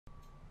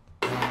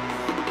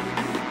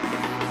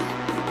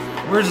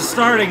We're just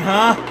starting,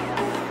 huh?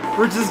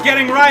 We're just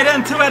getting right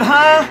into it,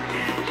 huh?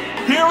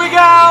 Here we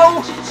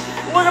go!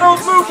 Look at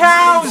those moo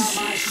cows!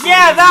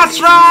 Yeah,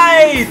 that's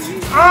right!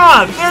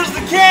 Ah, there's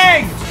the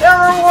king!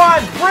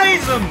 Everyone,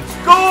 praise him!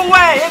 Go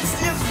away!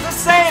 It's the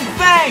same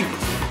thing!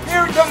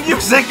 Here, the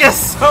music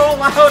is so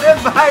loud in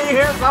my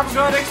ears, I'm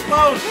gonna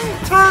explode!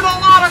 Turn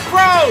on a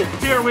crow!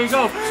 Here we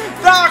go!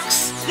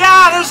 Ducks!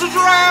 Yeah, there's a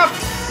giraffe!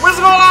 What's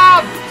going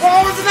on?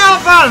 Oh, it's an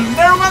elephant!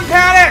 Everyone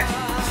panic!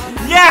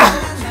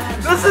 Yeah!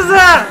 This is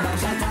it!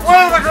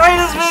 One of the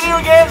greatest video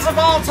games of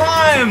all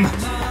time!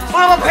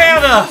 Little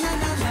panda!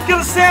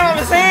 Gonna stand on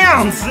his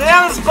hands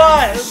and his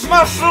butt! His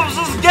mushrooms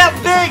just get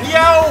big,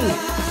 yo!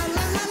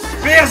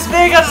 Be as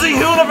big as the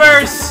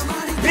universe!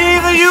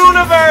 Be the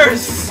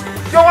universe!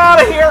 Go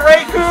out of here,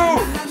 Reiku!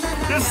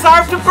 It's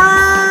time to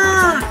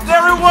bird!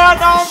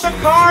 Everyone on the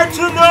car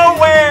to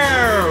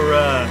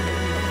nowhere!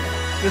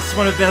 This is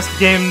one of the best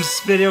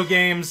video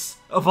games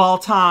of all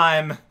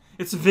time.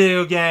 It's a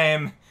video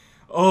game.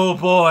 Oh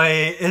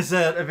boy, is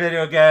it a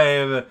video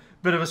game.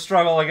 Bit of a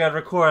struggle to get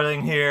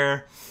recording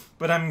here.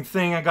 But I'm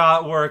thinking I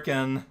got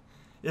working.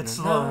 It's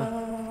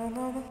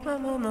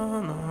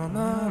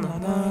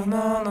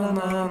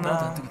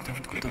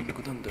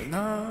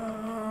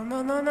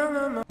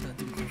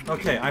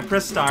okay, I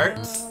press start.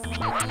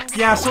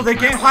 Yeah, so the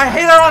game. Hi,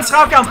 hey there on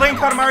Scout. I'm playing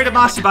Katamari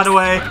Damacy, by the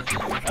way.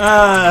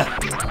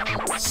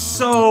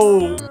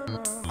 So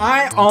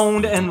I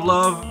owned and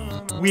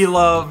we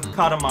love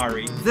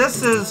Katamari.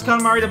 This is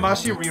Katamari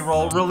Damacy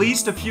REROLL,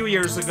 released a few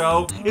years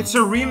ago. It's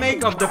a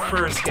remake of the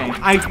first game.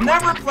 I've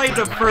never played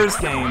the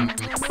first game,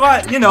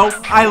 but, you know,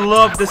 I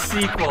love the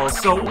sequel.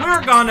 So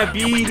we're gonna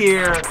be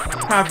here,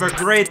 have a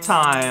great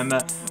time.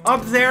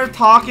 Up there,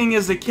 talking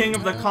is the king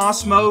of the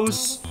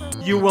cosmos.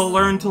 You will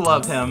learn to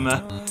love him.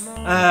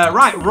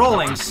 Right,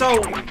 rolling.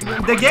 So,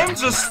 the game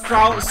just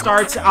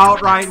starts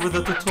outright with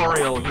a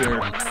tutorial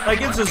here.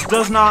 Like, it just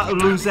does not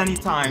lose any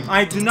time.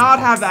 I do not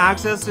have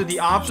access to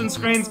the option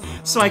screens,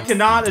 so I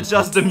cannot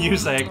adjust the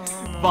music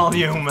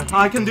volume.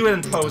 I can do it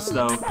in post,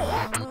 though.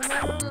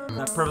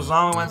 That purpose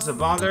only wants to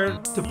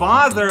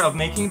bother of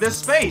making this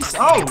space.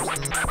 Oh,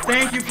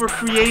 thank you for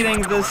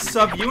creating this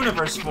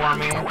sub-universe for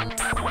me.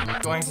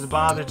 Going to the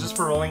bother just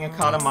for rolling a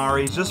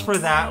Katamari. Just for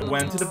that,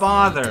 went to the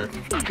bother.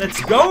 Let's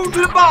go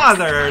to the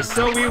bother.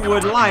 So we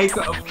would like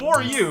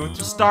for you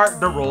to start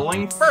the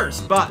rolling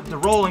first. But the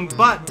rolling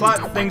but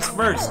things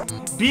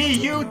first.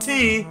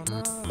 B-U-T.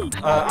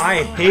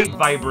 I hate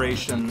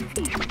vibration.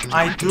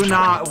 I do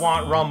not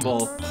want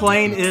rumble.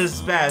 Plain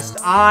is best.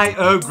 I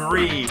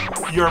agree,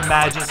 Your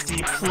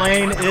Majesty.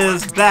 Plain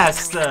is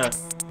best.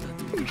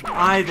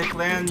 I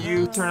declare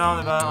you turn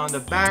on the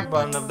back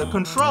button of the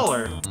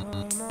controller.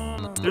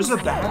 There's a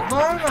back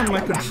button on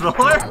my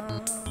controller?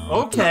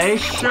 Okay,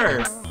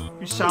 sure.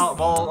 We shall.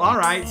 Well,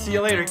 alright. See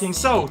you later, King.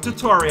 So,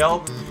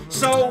 tutorial.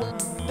 So,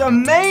 the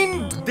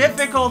main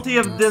difficulty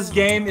of this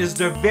game is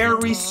the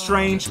very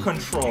strange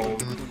control.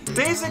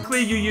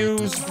 Basically, you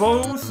use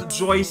both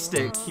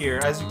joystick here,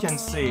 as you can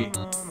see.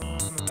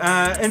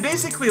 And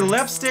basically,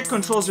 left stick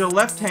controls your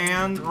left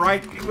hand,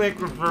 right click,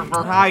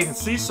 right.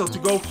 See, so to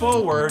go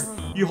forward,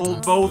 you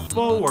hold both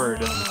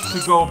forward.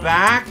 To go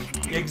back,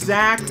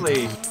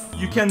 exactly.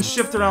 You can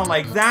shift around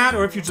like that,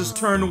 or if you just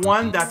turn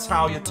one, that's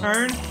how you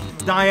turn.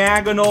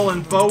 Diagonal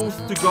and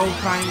both to go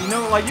kind of, you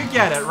know, like, you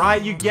get it,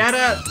 right? You get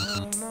it?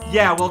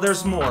 Yeah, well,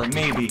 there's more,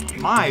 maybe.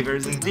 My,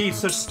 there's indeed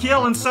such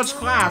skill in such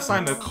class.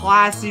 I'm a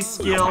classy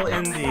skill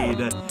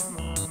indeed.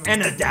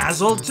 And a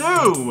dazzle,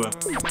 too!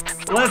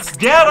 Let's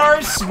get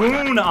our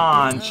swoon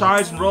on!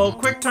 Charge and roll,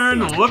 quick turn,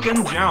 look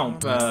and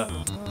jump.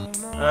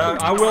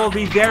 I will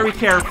be very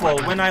careful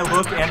when I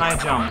look and I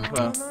jump.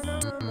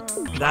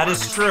 That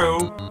is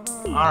true.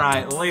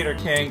 Alright, later,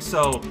 King.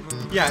 So,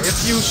 yeah,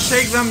 if you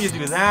shake them, you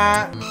do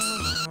that.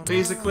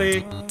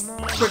 Basically,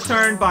 quick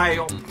turn by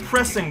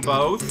pressing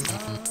both.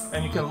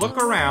 And you can look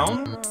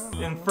around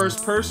in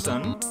first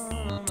person.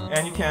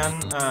 And you can,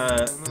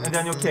 and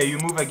then, okay, you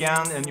move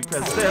again and you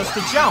press this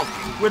to jump,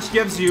 which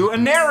gives you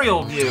an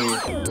aerial view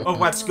of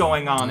what's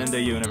going on in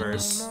the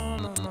universe.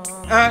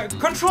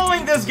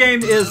 Controlling this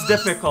game is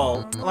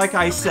difficult, like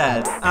I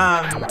said.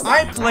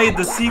 I played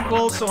the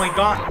sequel, so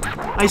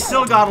I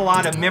still got a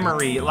lot of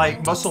memory,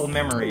 like muscle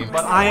memory,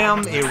 but I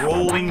am a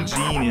rolling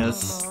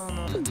genius.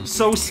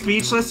 So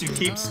speechless, you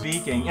keep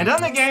speaking. And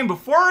then the game,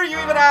 before you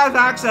even have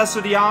access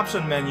to the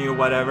option menu,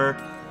 whatever,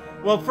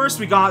 well, first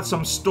we got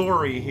some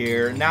story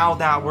here. Now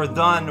that we're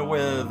done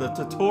with the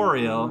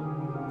tutorial,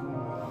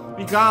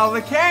 we got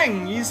the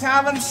king. He's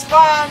having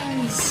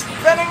fun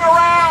spinning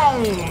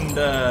around.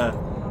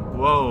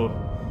 Whoa.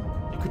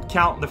 You could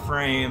count the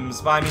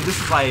frames, but I mean,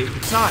 this is like,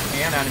 it's not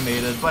hand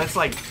animated, but it's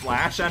like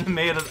flash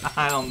animated.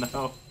 I don't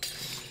know.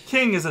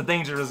 King is a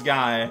dangerous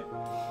guy.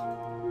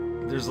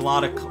 There's a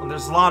lot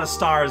of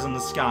stars in the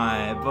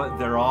sky, but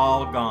they're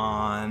all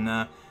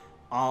gone.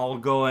 All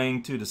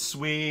going to the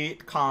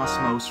sweet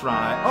cosmos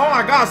ride. Oh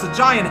my gosh, a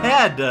giant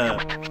head!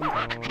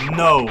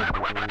 No.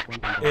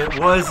 It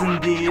was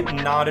indeed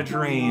not a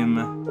dream.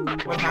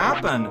 What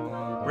happened?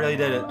 Really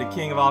did it. The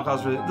king of all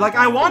cause. Like,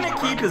 I want to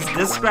keep his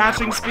disc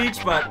scratching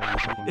speech, but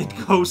it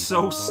goes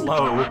so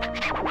slow.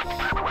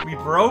 We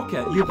broke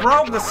it. You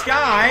broke the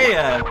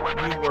sky.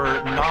 We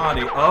were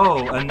naughty.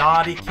 Oh, a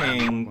naughty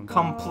king.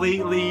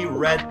 Completely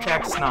red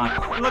text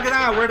knot. Look at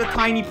that. We're the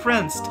tiny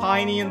prince.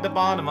 Tiny in the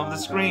bottom of the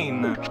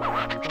screen.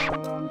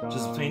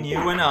 Just between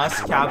you and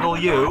us, capital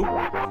U.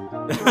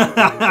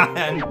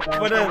 And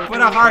put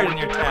a heart in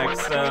your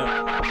text.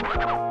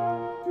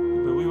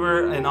 But we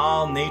were in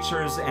all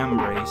nature's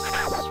embrace.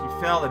 We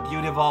felt the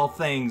beauty of all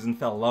things and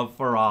felt love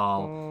for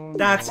all.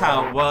 That's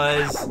how it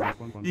was.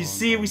 You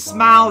see, we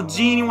smiled,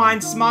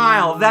 genuine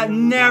smile. That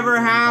never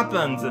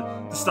happened.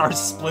 The stars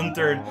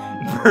splintered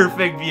in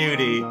perfect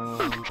beauty.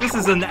 This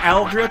is an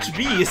eldritch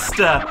beast.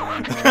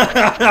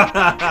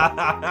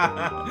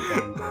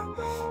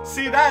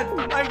 See, that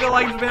I feel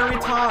like very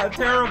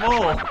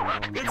terrible.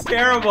 It's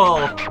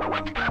terrible.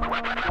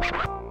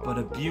 But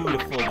a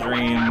beautiful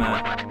dream.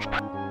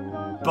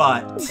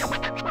 But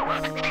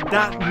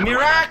that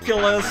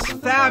miraculous,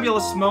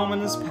 fabulous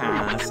moment is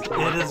past.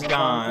 It is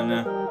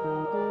gone.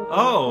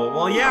 Oh,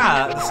 well,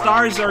 yeah, the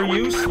stars are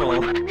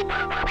useful.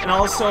 And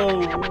also,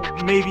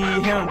 maybe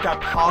hint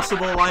at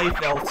possible life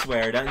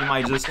elsewhere that you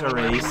might just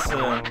erase.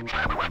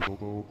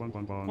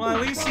 Well, at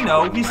least, you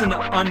know, he's an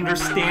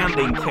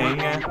understanding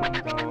king.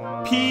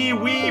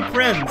 Pee-wee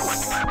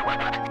Prince.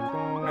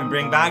 And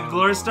bring back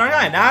Glorious Star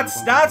 9.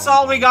 That's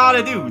all we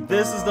gotta do.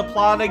 This is the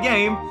plot of the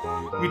game.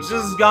 We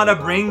just gotta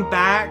bring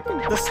back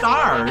the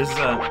stars.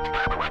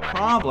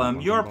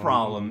 Your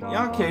problem.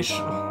 Yeah, okay,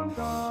 sure.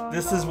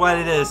 This is what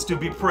it is to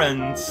be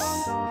Prince.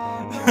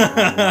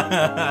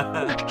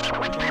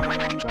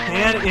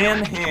 Hand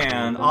in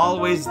hand,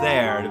 always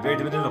there. The very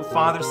division of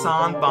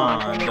father-son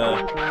bond.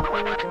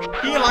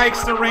 He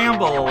likes to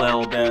ramble a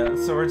little bit,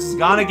 so we're just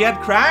gonna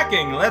get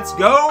cracking. Let's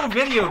go,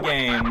 video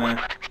game.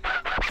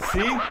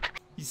 See?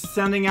 He's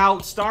sending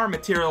out star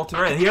material to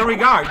Earth. Here we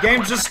go.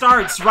 Game just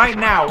starts right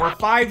now. We're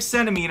 5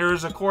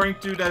 centimeters according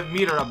to the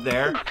meter up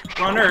there.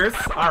 We're on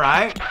Earth.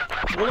 Alright.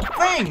 Full of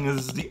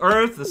things. The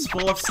Earth is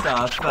full of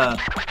stuff.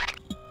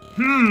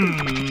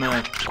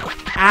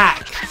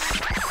 Act.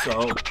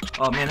 So,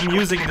 oh man, the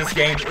music in this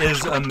game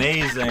is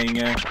amazing.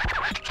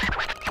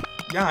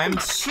 Yeah, I'm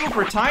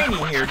super tiny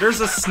here.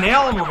 There's a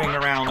snail moving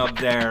around up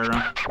there.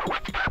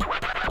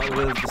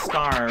 With the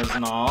stars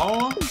and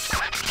all.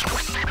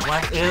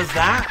 What is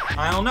that?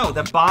 I don't know.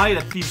 The body,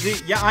 the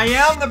physique. Yeah, I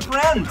am the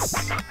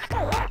prince!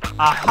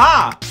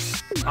 Aha!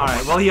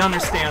 Alright, well, he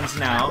understands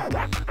now.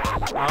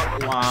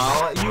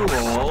 While you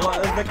roll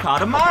the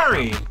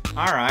Katamari.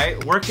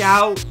 Alright, work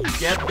out,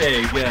 get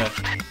big.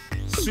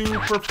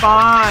 Super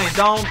fine,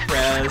 don't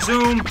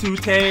presume to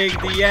take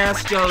the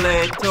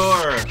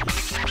escalator.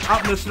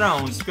 Up the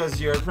thrones, because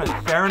you're a prince.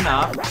 Fair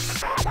enough.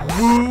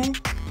 Woo!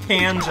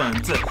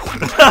 Tangent.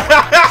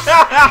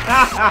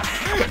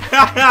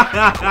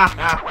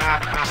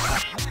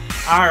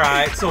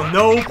 Alright, so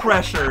no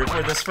pressure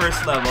for this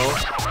first level.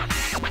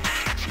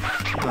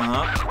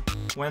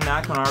 When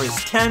that Katamari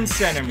is 10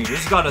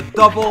 centimeters, got a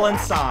double in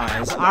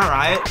size.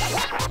 Alright.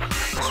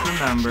 Just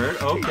remembered.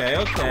 Okay.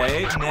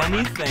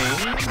 Many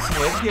things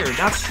live here.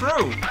 That's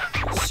true.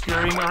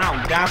 Scurrying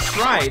around. That's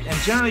right. And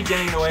generally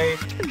getting away,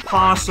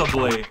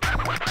 possibly.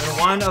 And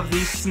one of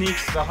these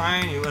sneaks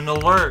behind you, an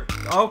alert.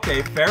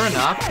 Okay, fair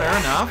enough.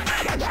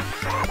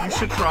 You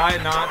should try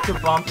not to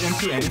bump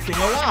into anything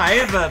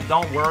alive.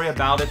 Don't worry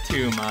about it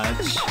too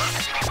much.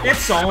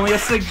 It's only a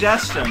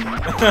suggestion.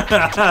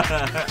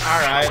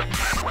 Alright.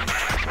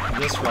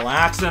 Just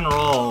relax and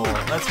roll.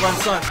 That's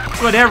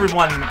what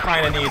everyone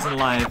kind of needs in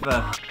life.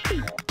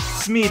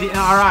 Smeedy.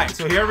 Alright,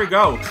 so here we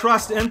go.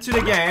 Trust into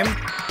the game.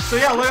 So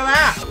yeah, look at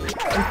that.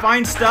 We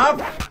find stuff,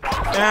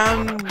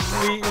 and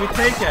we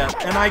take it.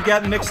 And I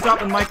get mixed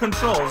up in my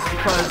controls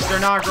because they're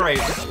not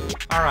great.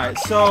 Alright,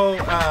 so,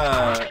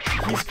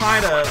 he's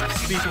kind of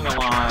speaking a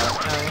lot.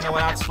 You know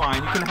what, that's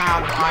fine. You can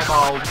have an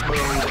eyeball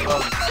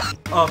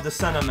mood of the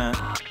sentiment.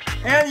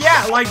 And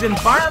yeah, like the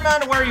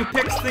environment where you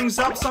pick things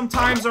up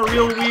sometimes are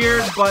real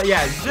weird, but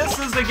yeah, this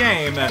is the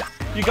game.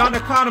 You got the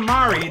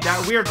Katamari,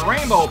 that weird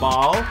rainbow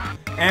ball,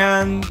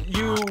 and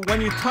when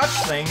you touch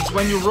things,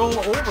 when you roll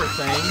over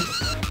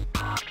things,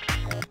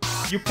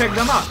 you pick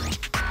them up.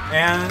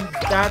 And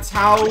that's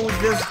how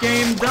this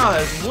game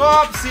does.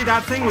 Whoops, see,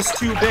 that thing was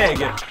too big,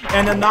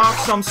 and it knocked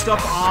some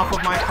stuff off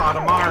of my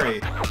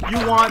Katamari.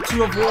 You want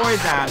to avoid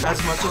that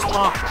as much as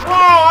possible.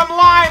 Whoa, I'm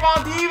live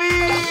on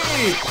TV!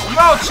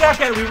 Yo,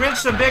 check it, we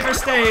reached a bigger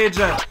stage.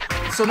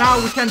 So now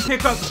we can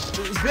pick up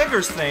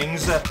bigger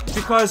things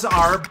because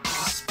our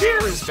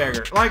spear is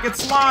bigger. Like,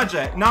 it's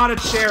logic, not a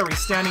cherry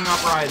standing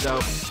upright,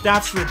 though.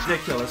 That's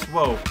ridiculous.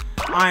 Whoa.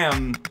 I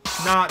am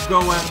not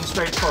going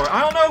straight forward. I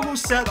don't know who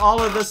set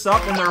all of this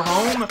up in their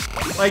home.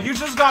 Like, you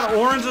just got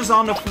oranges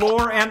on the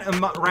floor and a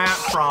rat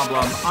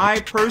problem.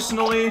 I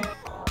personally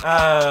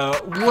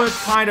would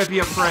kind of be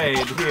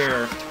afraid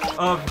here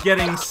of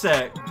getting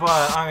sick.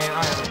 But, I mean,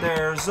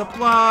 there's a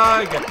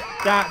plug.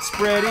 That's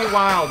pretty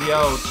wild.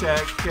 Yo,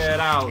 check it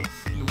out.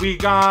 we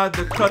got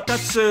the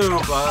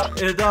Katatsu, but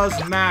it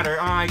doesn't matter.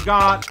 I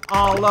got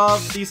all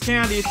of these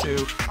candy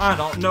too. I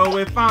don't know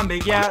if I'm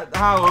big yet.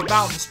 How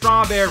about the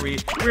strawberry?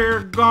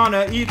 We're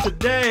gonna eat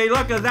today.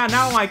 Look at that,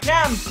 now I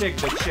can pick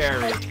the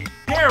cherry.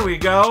 Here we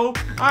go.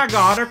 I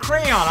got a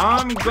crayon.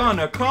 I'm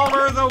gonna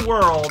color the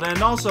world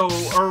and also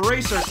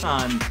erase our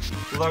sun.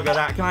 Look at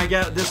that. Can I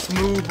get this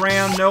smooth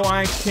brand? No,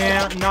 I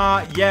can't.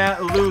 Not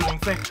yet. Losing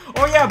thing.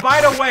 Oh yeah,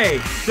 by the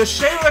way, the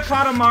shape of the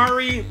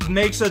Katamari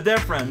makes a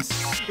difference.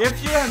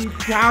 If you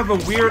have a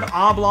weird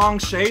oblong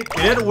shape,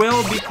 it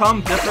will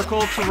become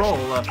difficult to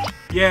roll.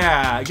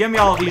 Yeah, give me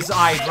all these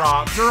eye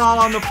drops. They're all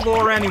on the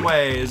floor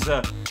anyways.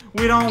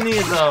 We don't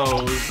need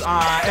those.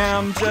 I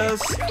am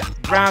just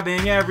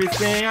grabbing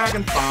everything I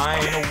can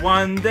find.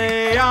 One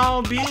day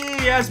I'll be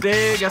as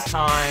big as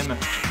time.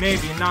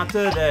 Maybe not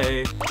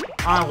today.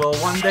 I will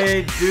one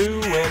day do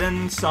it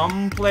in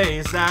some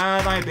place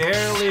that I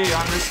barely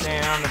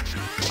understand.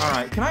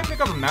 Alright, can I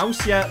pick up a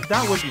mouse yet?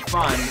 That would be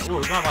fun. Oh,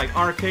 we got like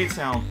arcade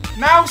sound.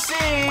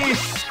 Mousy!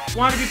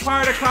 Want to be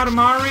part of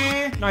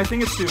Katamari? No, I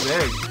think it's too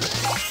big.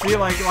 See,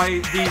 like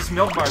these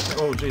milk bars.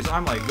 Oh, jeez,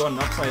 I'm like going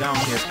upside down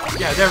here.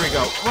 Yeah, there we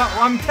go. Well,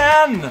 I'm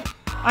 10!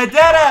 I did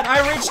it!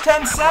 I reached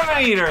 10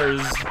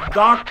 centimeters!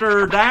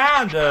 Dr.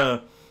 Dad!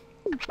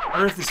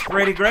 Earth is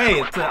pretty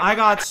great. I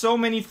got so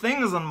many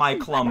things on my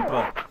clump.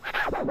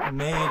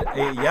 Made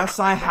a... Yes,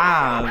 I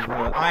have.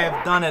 I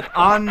have done it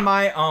on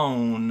my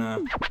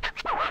own.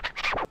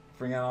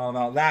 Forget all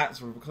about that.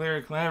 So we're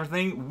clear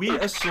everything. We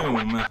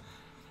assume.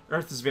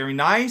 Earth is very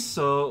nice,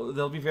 so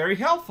they'll be very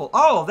helpful.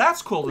 Oh,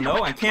 that's cool to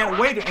know. I can't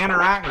wait to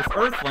interact with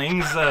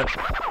Earthlings.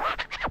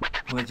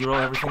 Let you roll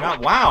everything up.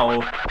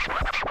 Wow.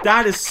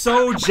 That is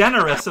so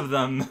generous of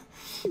them.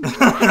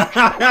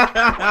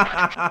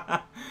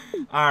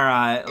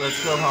 Alright,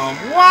 let's go home.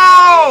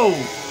 Whoa!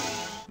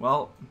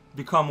 Well,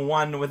 become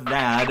one with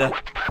Dad.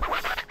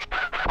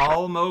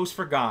 Almost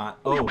forgot.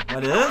 Oh,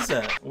 what is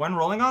it? When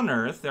rolling on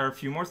Earth, there are a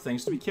few more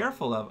things to be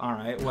careful of.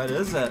 Alright, what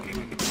is it?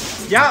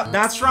 Yeah,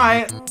 that's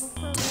right.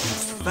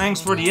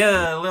 Thanks for the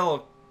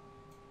little...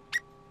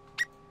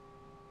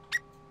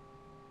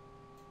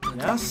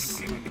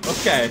 Yes?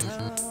 Okay.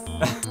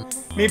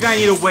 Maybe I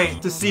need to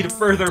wait to see the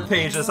further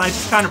pages. I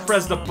just kind of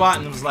pressed the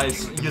button and was like,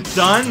 you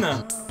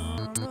done?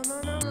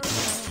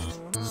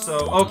 So,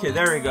 okay,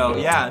 there we go.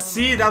 Yeah,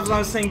 see, that's what I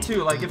was saying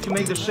too. Like, if you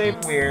make the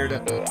shape weird,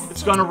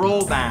 it's gonna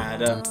roll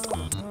bad.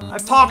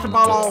 I've talked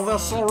about all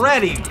this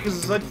already,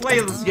 because I play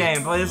this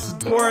game, but it's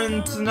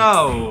important to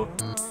know.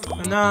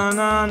 No.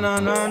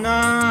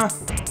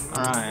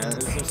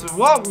 Alright,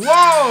 whoa,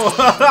 whoa!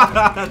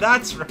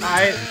 That's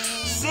right.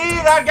 See,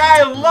 that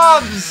guy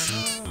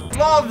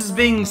loves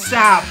being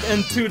sapped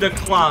into the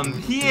clump.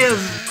 He is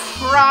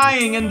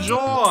crying in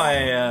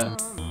joy.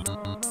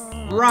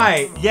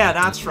 Right, yeah,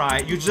 that's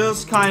right. You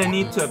just kind of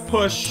need to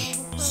push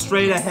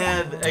straight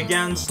ahead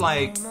against,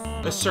 like,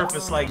 a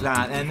surface like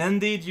that, and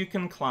indeed you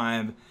can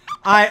climb.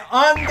 I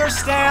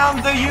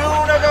understand the universe!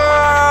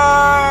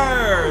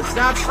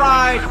 That's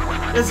right!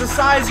 It's the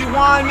size you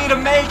wanted me to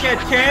make it,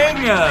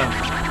 King!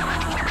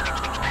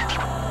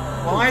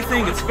 Well, I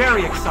think it's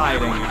very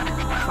exciting.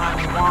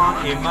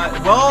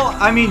 Well,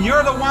 I mean,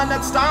 you're the one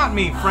that stopped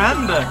me,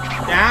 friend.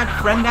 Dad.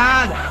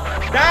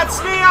 That's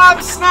me,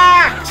 I'm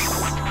Snacks!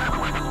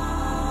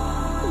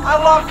 I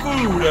love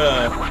food.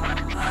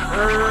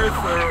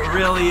 Earth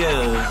really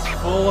is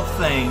full of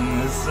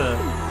things.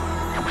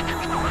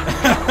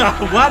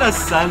 What a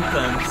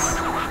sentence.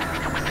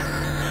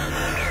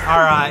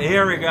 Alright,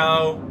 here we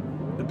go.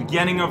 The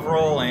beginning of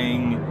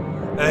rolling.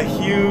 A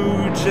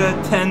huge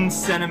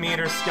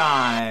 10-centimeter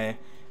sky.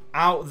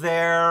 Out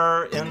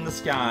there in the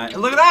sky.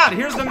 And look at that!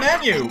 Here's the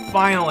menu!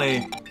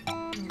 Finally.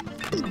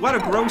 What a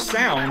gross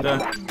sound.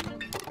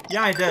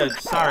 Yeah, I did.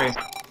 Sorry.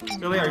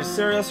 Really, are you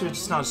serious? You're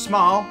just not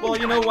small? Well,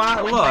 you know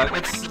what? Look,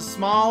 it's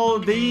small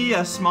B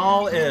as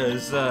small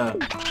is.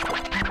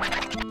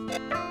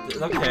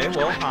 Okay,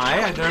 well,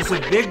 hi. There's a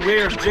big,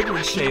 weird,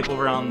 jiggly shape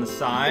over on the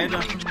side.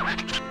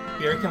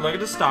 Here you can look at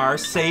the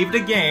stars, save the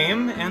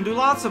game, and do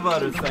lots of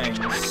other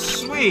things.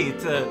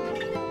 Sweet!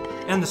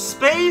 And the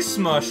space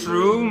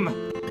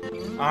mushroom!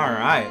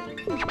 Alright.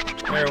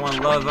 Everyone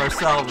loves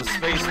ourselves a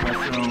space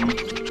mushroom.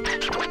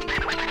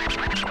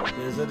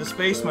 Is it a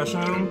space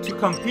mushroom to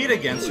compete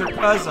against your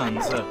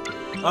cousins?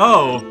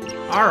 Oh,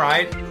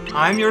 alright.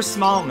 I'm your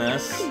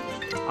smallness.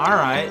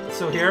 Alright,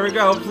 so here we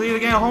go. Complete the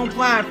game home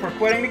planet for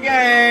quitting the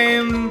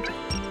game.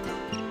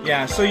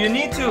 Yeah, so you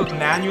need to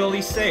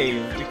manually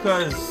save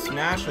because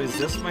naturally, is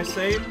this my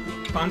save?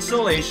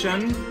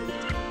 Constellation.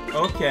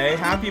 Okay,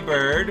 Happy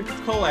Bird.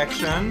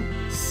 Collection.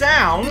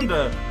 Sound.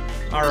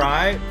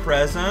 Alright,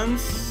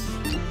 presents.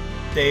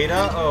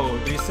 Data. Oh,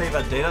 do you save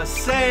that data?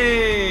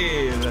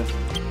 Save!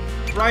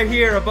 Right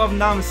here above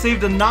NA,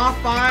 save the NA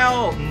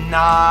file.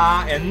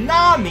 NA, and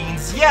NA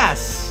means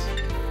yes.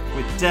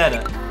 We did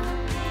it.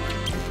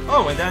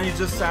 Oh, and then you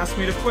just asked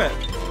me to quit.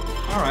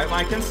 Alright, well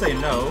I can say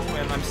no,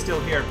 and I'm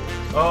still here.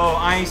 Oh,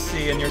 I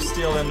see, and you're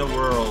still in the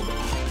world.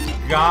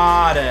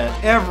 Got it.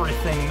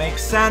 Everything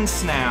makes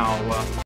sense now.